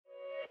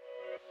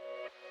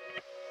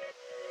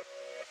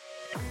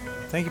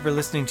Thank you for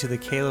listening to the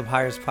Caleb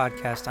Hires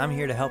podcast. I'm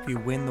here to help you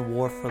win the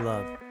war for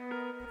love.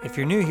 If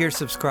you're new here,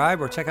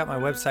 subscribe or check out my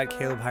website,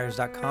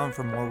 calebhires.com,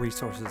 for more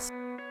resources.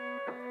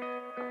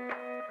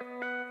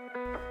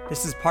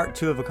 This is part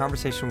 2 of a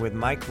conversation with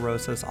Mike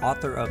Rosas,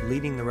 author of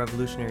Leading the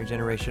Revolutionary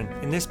Generation.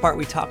 In this part,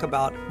 we talk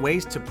about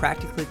ways to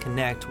practically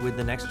connect with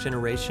the next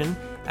generation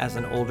as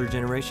an older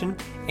generation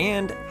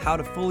and how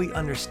to fully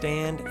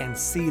understand and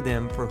see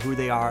them for who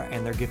they are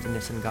and their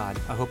giftedness in God.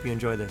 I hope you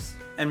enjoy this.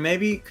 And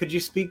maybe could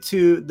you speak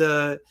to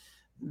the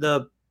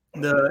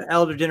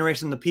elder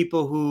generation, the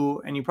people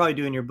who, and you probably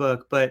do in your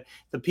book, but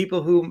the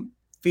people who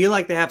feel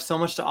like they have so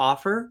much to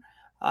offer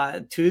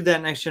to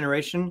that next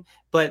generation,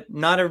 but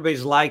not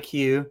everybody's like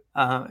you,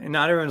 and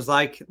not everyone's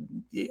like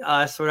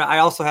us. I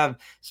also have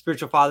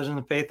spiritual fathers in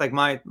the faith, like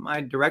my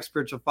direct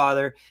spiritual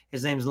father.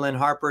 His name's Lynn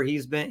Harper.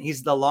 He's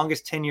the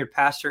longest tenured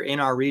pastor in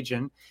our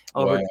region,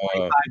 over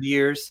 25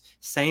 years,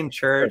 same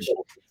church.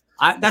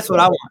 That's what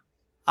I want.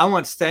 I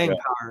want staying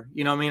power.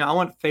 You know what I mean? I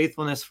want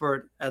faithfulness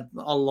for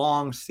a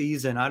long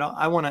season.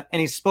 I want to, and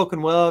he's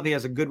spoken well of, he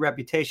has a good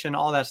reputation,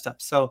 all that stuff.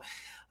 So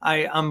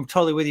I'm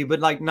totally with you, but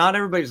like not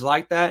everybody's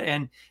like that.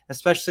 And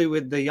especially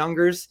with the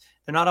youngers,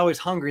 they're not always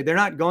hungry. They're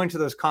not going to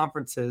those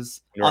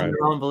conferences on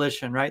their own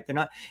volition, right?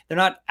 They're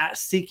not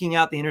seeking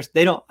out the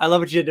they don't. I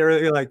love what you did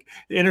earlier. Like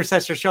the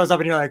intercessor shows up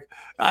and you're like,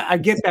 I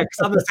get that.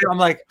 Cause I'm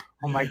like,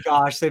 oh my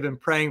gosh, they've been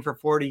praying for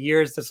 40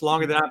 years. That's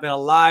longer than I've been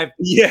alive.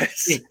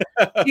 Yes.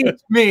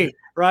 It's me.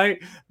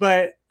 Right.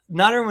 But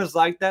not everyone's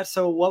like that.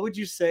 So what would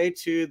you say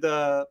to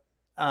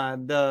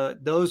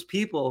those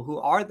people who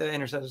are the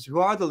intercessors, who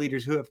are the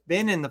leaders, who have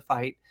been in the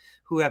fight,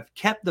 who have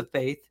kept the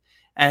faith,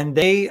 and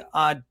they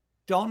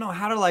don't know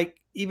how to like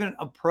even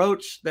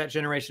approach that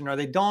generation, or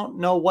they don't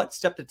know what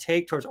step to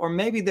take towards, or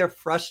maybe they're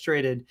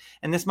frustrated,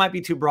 and this might be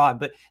too broad,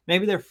 but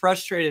maybe they're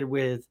frustrated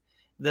with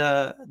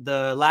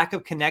the lack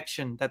of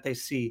connection that they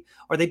see,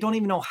 or they don't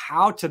even know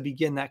how to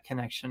begin that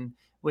connection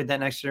with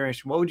that next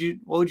generation. What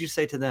would you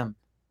say to them?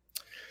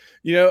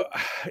 You know,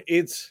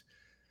 it's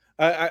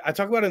I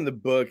talk about it in the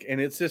book,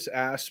 and it's this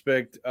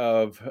aspect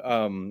of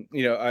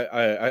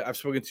I've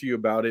spoken to you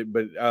about it,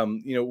 but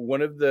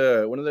one of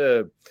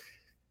the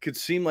could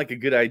seem like a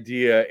good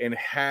idea and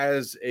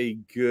has a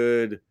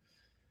good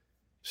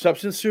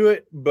substance to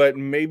it, but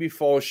maybe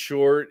falls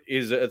short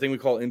is a thing we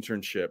call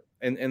internship.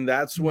 And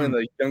that's when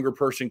the younger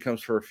person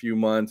comes for a few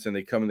months and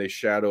they come and they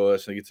shadow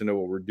us and they get to know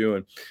what we're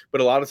doing.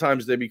 But a lot of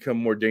times they become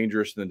more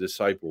dangerous than a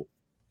disciple.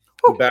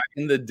 Back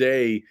in the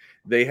day,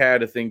 they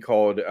had a thing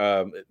called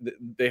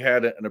they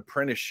had an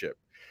apprenticeship.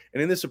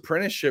 And in this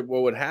apprenticeship,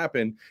 what would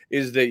happen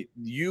is that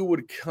you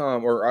would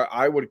come, or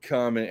I would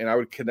come, and I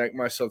would connect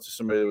myself to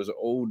somebody that was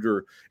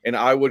older, and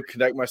I would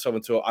connect myself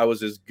until I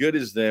was as good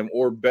as them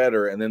or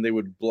better, and then they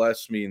would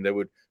bless me and they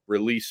would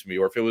release me.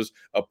 Or if it was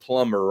a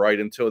plumber, right,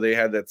 until they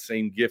had that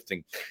same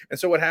gifting. And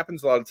so what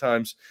happens a lot of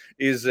times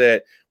is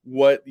that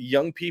what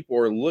young people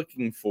are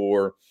looking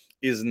for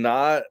is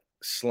not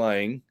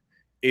slang.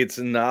 It's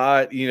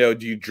not, do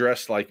you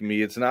dress like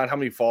me? It's not how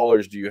many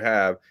followers do you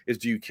have? It's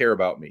do you care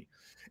about me?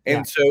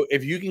 And so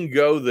if you can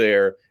go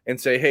there and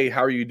say, hey,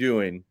 how are you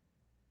doing?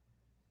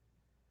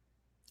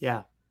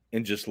 Yeah.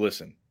 And just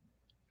listen.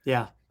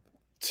 Yeah.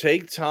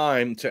 Take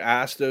time to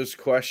ask those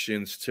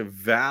questions to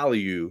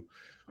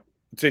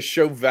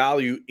show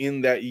value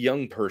in that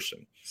young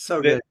person.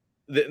 So good.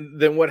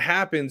 Then what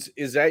happens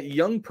is that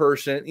young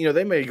person,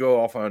 they may go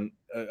off on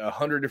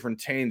 100 different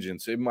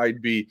tangents. It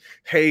might be,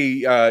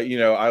 hey,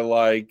 I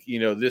like,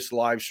 this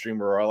live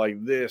streamer, or I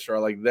like this, or I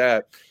like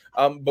that.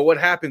 But what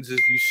happens is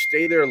if you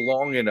stay there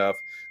long enough,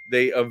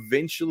 they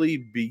eventually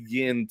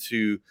begin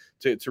to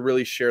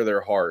really share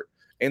their heart.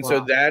 And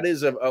so that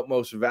is of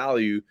utmost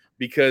value,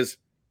 because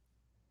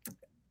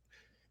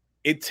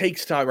it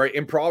takes time, right?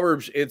 In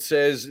Proverbs, it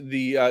says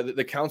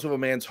the counsel of a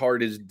man's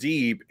heart is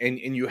deep, and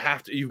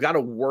you've got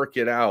to work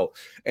it out.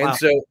 And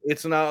so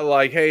it's not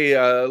like, hey,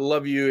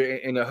 love you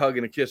and a hug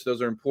and a kiss.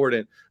 Those are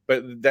important,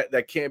 but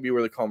that can't be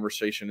where the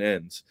conversation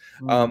ends.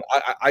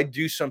 I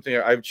do something.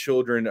 I have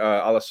children,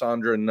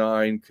 Alessandra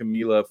 9,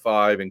 Camila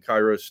 5, and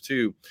Kairos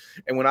 2.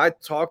 And when I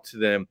talk to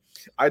them,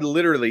 I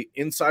literally,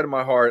 inside of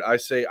my heart, I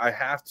say, I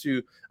have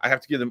to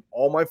give them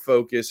all my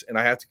focus, and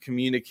I have to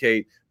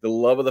communicate the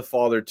love of the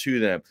Father to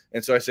them.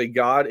 And so I say,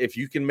 God, if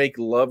you can make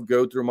love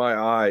go through my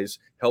eyes,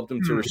 help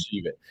them to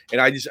receive it. And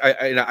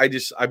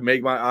I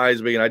make my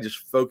eyes big, and I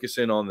just focus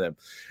in on them.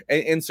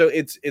 And so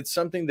it's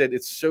something that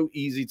it's so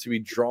easy to be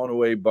drawn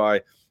away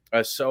by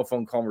a cell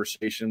phone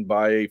conversation,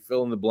 by a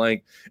fill in the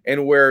blank,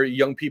 and where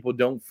young people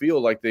don't feel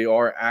like they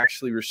are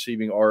actually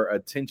receiving our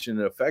attention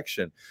and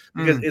affection,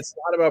 because it's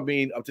not about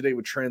being up to date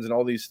with trends and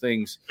all these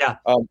things.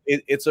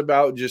 It's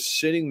about just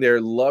sitting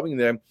there, loving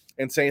them,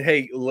 and saying,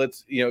 hey,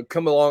 let's,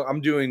 come along. I'm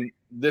doing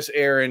this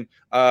errand.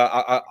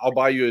 I'll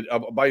buy you a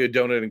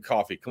donut and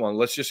coffee. Come on,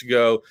 let's just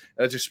go.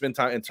 Let's just spend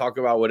time and talk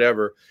about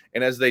whatever.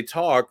 And as they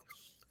talk,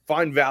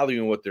 find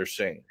value in what they're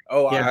saying.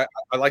 I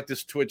like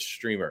this Twitch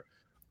streamer.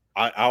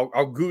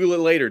 I'll Google it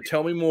later.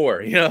 Tell me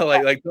more.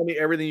 Like tell me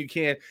everything you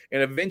can.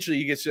 And eventually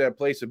you get to that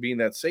place of being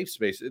that safe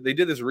space. They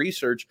did this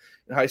research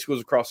in high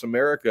schools across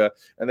America,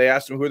 and they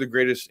asked them who are the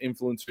greatest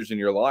influencers in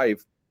your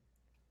life.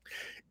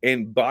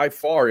 And by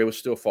far, it was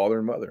still father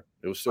and mother.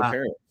 It was still Wow.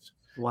 parents.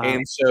 Wow.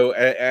 And so,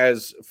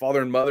 as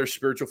father and mother,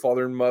 spiritual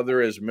father and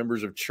mother, as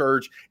members of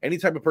church, any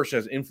type of person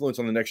has influence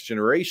on the next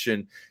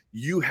generation,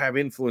 you have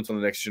influence on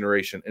the next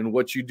generation. And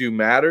what you do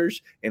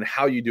matters, and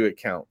how you do it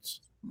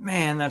counts.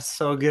 Man, that's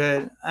so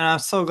good. And I'm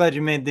so glad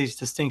you made these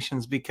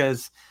distinctions,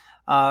 because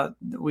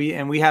we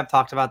have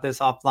talked about this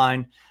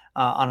offline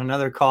on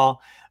another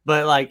call,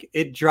 but like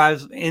it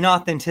drives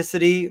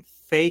inauthenticity,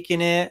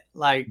 faking it,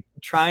 like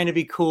trying to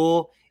be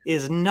cool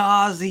is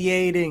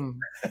nauseating.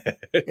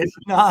 It's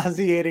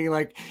nauseating.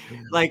 Like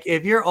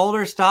if you're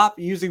older, stop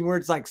using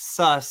words like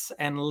sus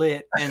and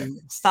lit and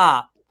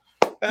stop.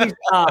 Please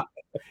stop.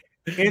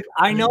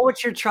 I know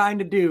what you're trying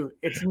to do.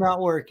 It's not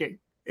working.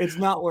 It's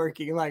not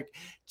working. Like,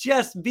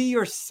 just be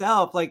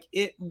yourself. Like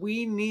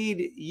we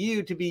need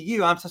you to be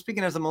you. I'm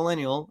speaking as a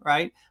millennial,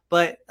 right?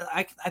 But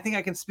I think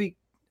I can speak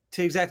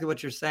to exactly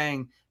what you're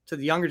saying to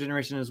the younger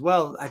generation as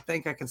well. I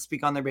think I can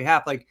speak on their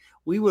behalf. Like,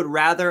 we would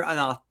rather an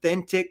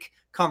authentic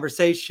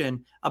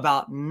conversation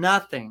about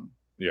nothing.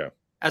 Yeah.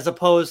 As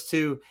opposed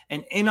to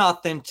an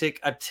inauthentic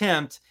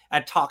attempt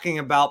at talking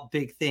about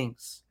big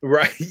things.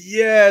 Right.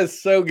 Yes.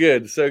 So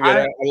good. So good.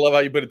 I love how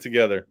you put it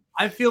together.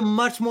 I feel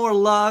much more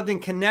loved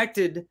and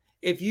connected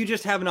if you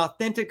just have an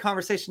authentic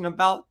conversation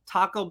about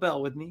Taco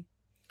Bell with me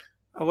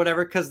or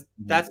whatever, because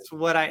that's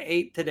what I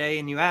ate today.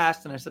 And you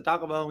asked, and I said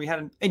Taco Bell, and we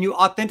had, and you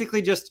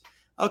authentically just,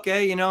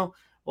 okay,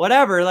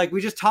 whatever. Like,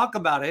 we just talk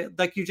about it.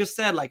 Like you just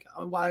said, like,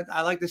 oh,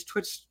 I like this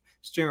Twitch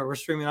streamer. We're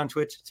streaming on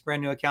Twitch. It's a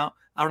brand new account.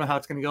 I don't know how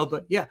it's going to go,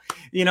 but yeah,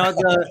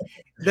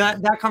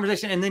 that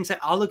conversation, and then say,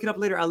 I'll look it up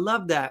later. I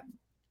love that,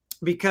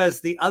 because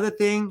the other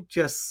thing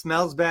just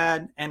smells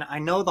bad. And I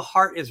know the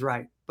heart is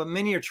right, but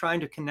many are trying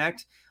to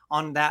connect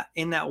on that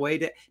in that way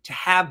to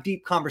have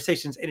deep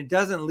conversations, and it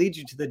doesn't lead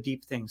you to the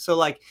deep things. So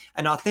like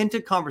an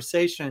authentic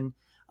conversation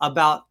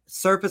about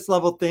surface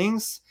level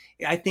things,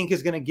 I think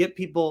is going to get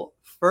people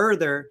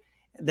further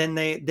than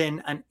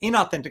an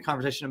inauthentic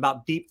conversation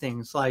about deep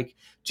things, like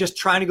just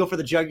trying to go for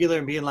the jugular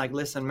and being like,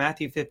 listen,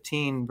 Matthew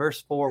 15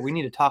 verse 4, we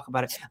need to talk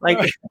about it. Like,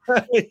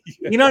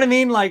 you know what I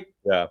mean? Like,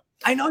 yeah,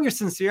 I know you're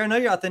sincere, I know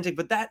you're authentic,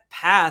 but that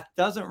path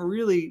doesn't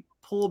really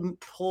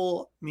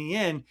pull me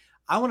in.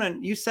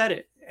 You said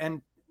it,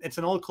 and it's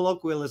an old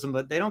colloquialism,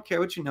 but they don't care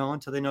what you know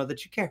until they know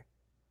that you care.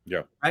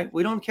 Yeah. Right.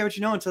 We don't care what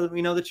you know until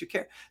we know that you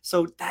care.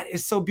 So that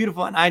is so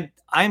beautiful. And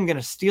I'm going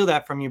to steal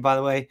that from you, by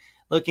the way,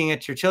 looking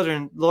at your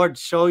children. Lord,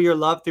 show your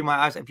love through my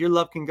eyes. If your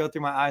love can go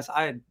through my eyes,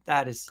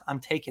 I'm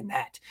taking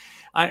that.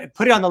 I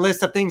put it on the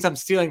list of things I'm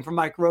stealing from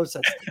Mike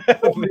Rosas.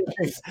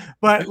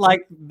 But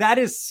like, that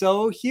is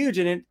so huge.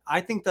 And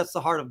I think that's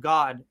the heart of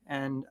God.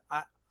 And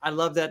I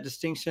love that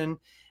distinction.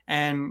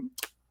 And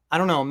I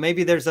don't know,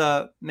 maybe there's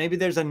a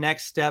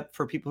next step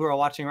for people who are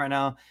watching right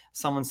now.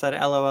 Someone said,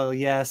 LOL,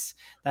 yes,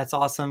 that's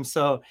awesome.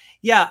 So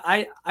yeah,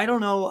 I don't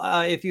know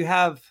if you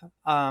have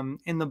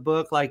in the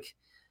book, like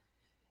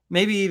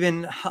maybe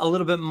even a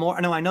little bit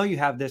more. No, I know you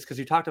have this because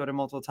you talked about it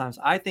multiple times.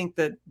 I think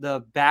that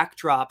the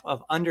backdrop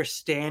of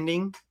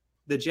understanding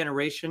the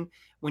generation,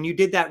 when you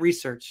did that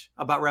research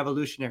about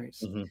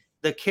revolutionaries,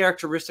 the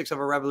characteristics of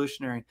a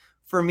revolutionary,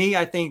 for me,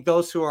 I think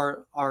those who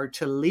are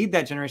to lead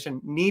that generation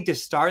need to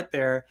start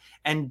there,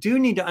 and do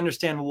need to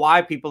understand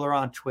why people are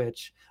on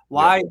Twitch,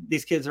 why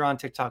these kids are on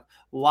TikTok,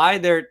 why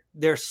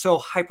they're so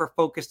hyper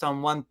focused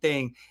on one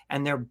thing,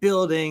 and they're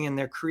building and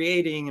they're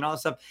creating and all this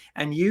stuff.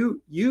 And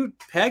you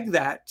peg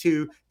that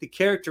to the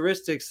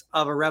characteristics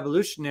of a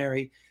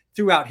revolutionary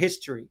throughout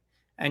history.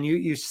 And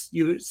you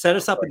set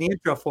us up in the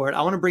intro for it.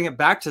 I want to bring it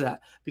back to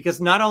that, because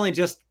not only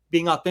just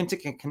being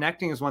authentic and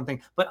connecting is one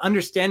thing, but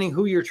understanding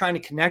who you're trying to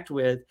connect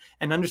with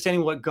and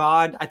understanding what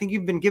God, I think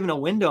you've been given a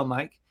window,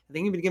 Mike. I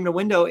think you've been given a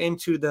window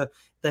into the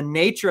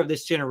nature of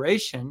this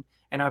generation.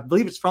 And I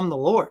believe it's from the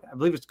Lord. I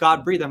believe it's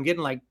God breathed. I'm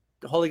getting like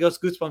the Holy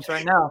Ghost goosebumps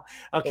right now.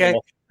 Okay.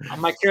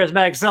 My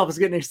charismatic self is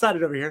getting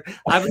excited over here.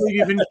 I believe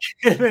you've been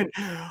given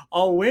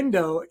a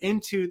window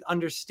into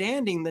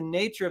understanding the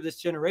nature of this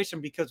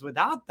generation, because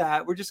without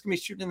that, we're just going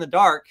to be shooting in the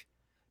dark,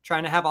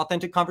 trying to have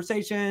authentic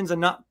conversations and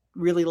not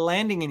really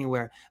landing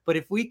anywhere. But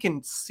if we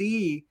can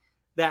see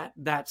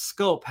that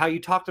scope, how you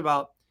talked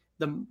about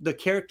the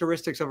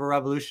characteristics of a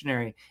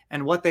revolutionary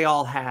and what they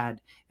all had,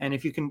 and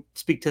if you can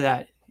speak to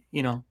that,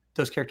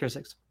 those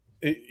characteristics.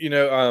 And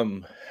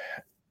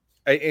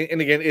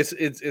again,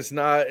 it's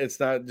not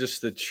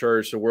just the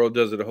church. The world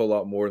does it a whole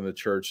lot more than the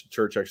church. The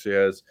church actually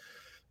has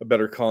a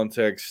better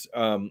context.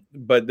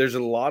 But there's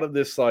a lot of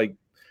this like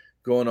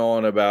going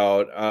on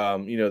about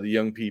the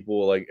young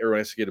people, like everyone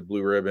has to get a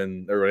blue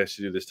ribbon, everyone has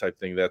to do this type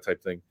thing, that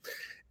type thing.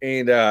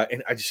 And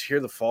I just hear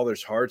the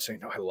Father's heart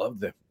saying, "No, I love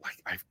them.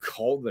 Like I've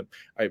called them,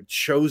 I've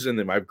chosen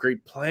them, I have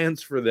great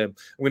plans for them.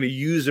 I'm going to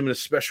use them in a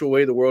special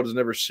way the world has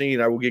never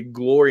seen. I will get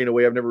glory in a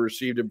way I've never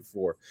received it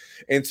before."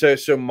 And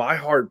so my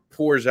heart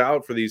pours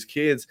out for these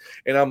kids,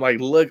 and I'm like,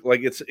 look,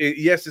 like yes,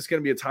 it's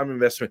going to be a time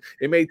investment.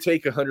 It may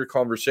take 100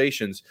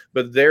 conversations,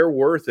 but they're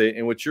worth it,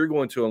 and what you're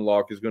going to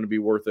unlock is going to be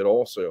worth it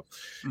also.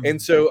 Mhm.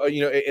 And so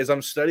as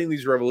I'm studying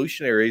these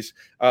revolutionaries,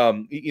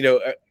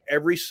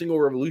 every single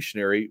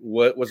revolutionary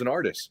was an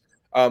artist.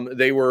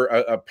 They were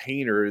a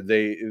painter.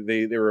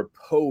 They were a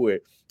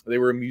poet. They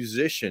were a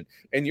musician.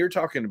 And you're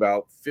talking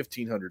about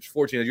 1500s,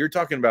 1400s. You're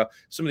talking about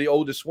some of the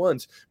oldest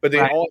ones, but they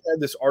Right. all had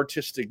this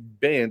artistic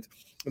bent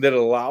that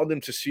allowed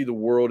them to see the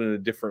world in a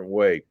different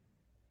way.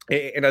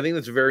 And I think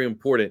that's very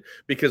important,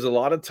 because a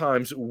lot of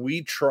times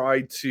we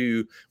try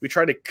to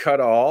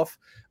cut off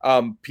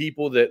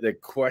people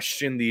that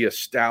question the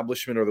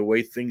establishment or the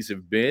way things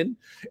have been.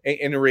 And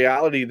in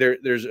reality,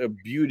 there's a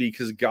beauty,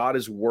 because God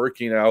is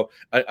working out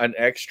an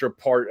extra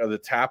part of the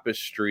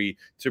tapestry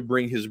to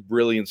bring His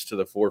brilliance to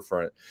the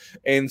forefront.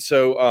 And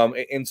so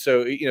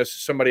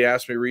somebody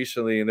asked me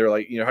recently, and they're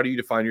like, how do you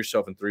define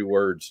yourself in 3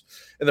 words?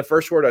 And the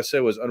first word I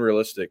said was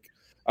unrealistic.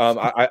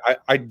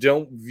 I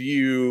don't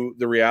view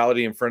the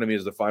reality in front of me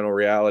as the final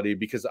reality,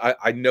 because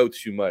I know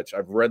too much.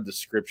 I've read the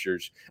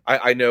scriptures.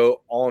 I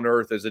know on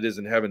earth as it is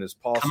in heaven is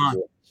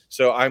possible.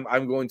 So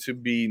I'm going to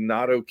be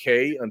not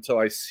okay until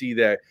I see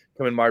that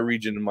come in my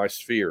region, in my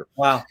sphere.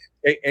 Wow.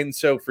 And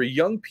so for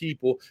young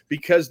people,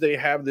 because they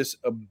have this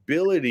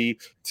ability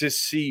to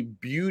see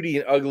beauty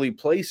in ugly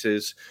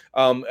places,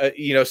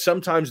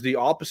 sometimes the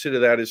opposite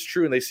of that is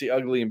true, and they see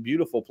ugly and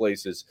beautiful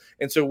places.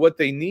 And so what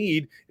they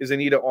need is they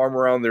need an arm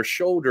around their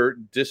shoulder,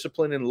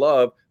 discipline and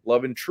love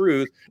and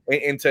truth,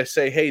 and to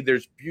say, hey,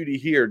 there's beauty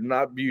here,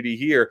 not beauty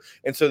here.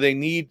 And so they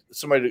need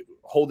somebody to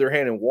hold their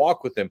hand and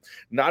walk with them,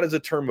 not as a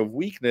term of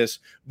weakness,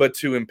 but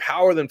to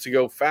empower them to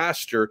go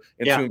faster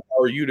and to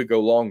empower you to go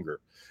longer.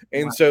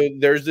 And so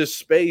there's this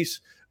space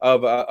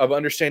of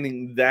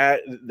understanding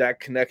that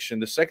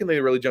connection. The second thing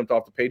that really jumped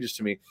off the pages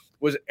to me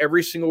was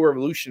every single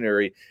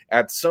revolutionary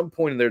at some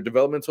point in their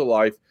developmental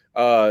life,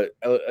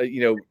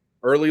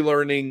 early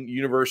learning,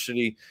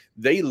 university,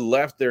 they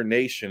left their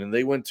nation and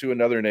they went to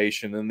another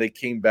nation, and they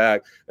came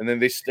back, and then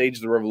they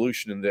staged the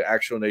revolution in the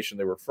actual nation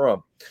they were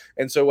from.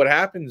 And so what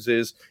happens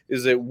is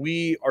that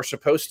we are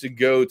supposed to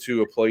go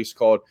to a place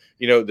called,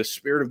 the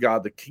Spirit of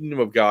God, the kingdom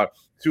of God,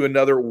 to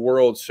another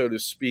world, so to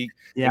speak,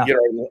 and get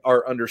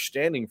our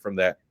understanding from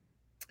that.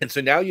 And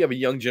so now you have a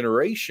young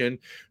generation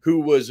who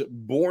was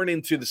born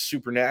into the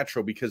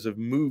supernatural because of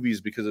movies,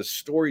 because of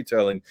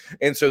storytelling.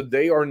 And so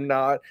they are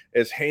not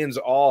as hands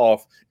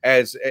off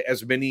as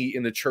many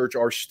in the church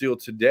are still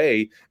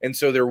today. And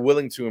so they're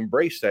willing to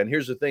embrace that. And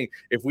here's the thing.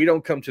 If we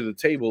don't come to the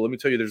table, let me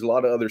tell you, there's a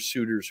lot of other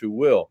suitors who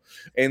will.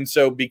 And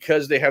so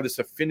because they have this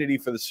affinity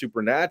for the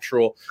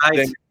supernatural,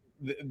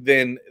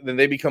 then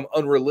they become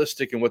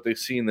unrealistic in what they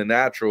see in the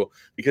natural,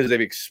 because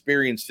they've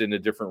experienced it in a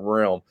different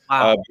realm,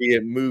 be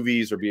it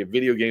movies or be it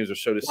video games, or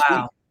so to speak.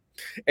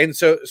 And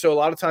so a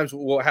lot of times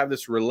we'll have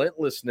this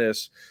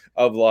relentlessness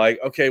of like,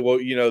 okay, well,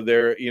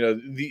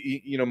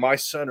 my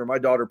son or my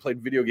daughter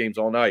played video games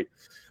all night.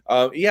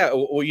 They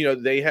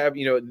have,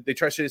 they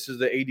try to say this is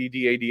the ADD,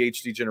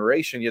 ADHD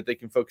generation, yet they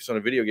can focus on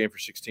a video game for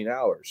 16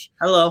 hours.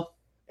 Hello.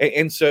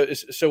 And so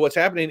what's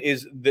happening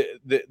is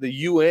the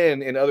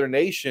UN and other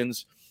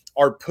nations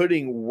are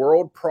putting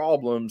world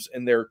problems,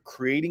 and they're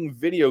creating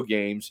video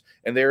games,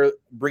 and they're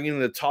bringing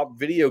the top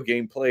video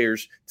game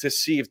players to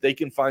see if they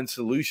can find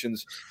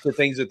solutions to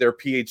things that their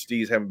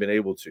PhDs haven't been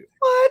able to.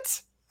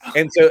 What?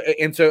 And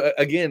so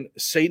again,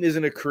 Satan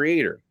isn't a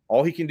creator.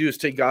 All he can do is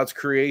take God's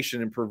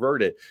creation and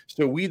pervert it.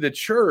 So we, the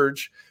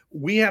church,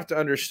 we have to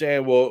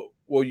understand, well,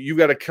 you've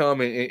got to come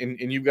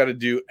and you've got to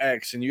do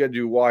X and you got to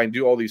do Y and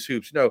do all these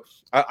hoops. No,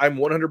 I'm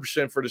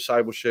 100% for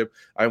discipleship.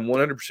 I'm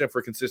 100% for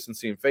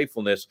consistency and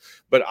faithfulness.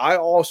 But I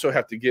also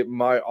have to get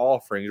my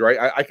offerings, right?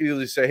 I could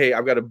easily say, hey,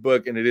 I've got a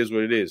book and it is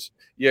what it is.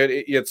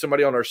 Yet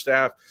somebody on our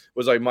staff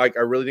was like, Mike, I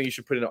really think you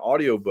should put in an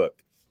audio book.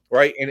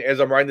 Right. And as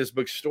I'm writing this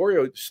book,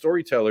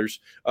 storytellers,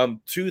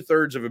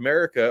 2/3 of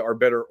America are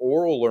better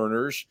oral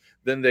learners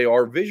than they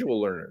are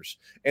visual learners.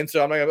 And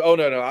so I'm like, oh,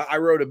 no, I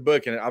wrote a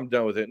book and I'm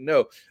done with it.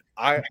 No,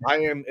 I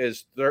am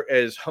as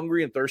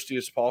hungry and thirsty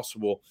as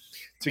possible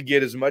to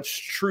get as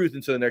much truth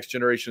into the next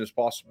generation as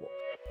possible.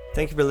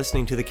 Thank you for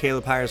listening to the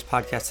Caleb Hires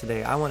podcast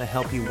today. I want to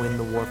help you win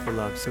the war for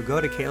love. So go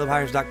to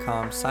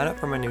calebhires.com, sign up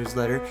for my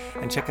newsletter,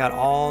 and check out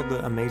all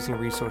the amazing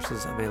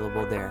resources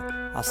available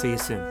there. I'll see you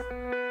soon.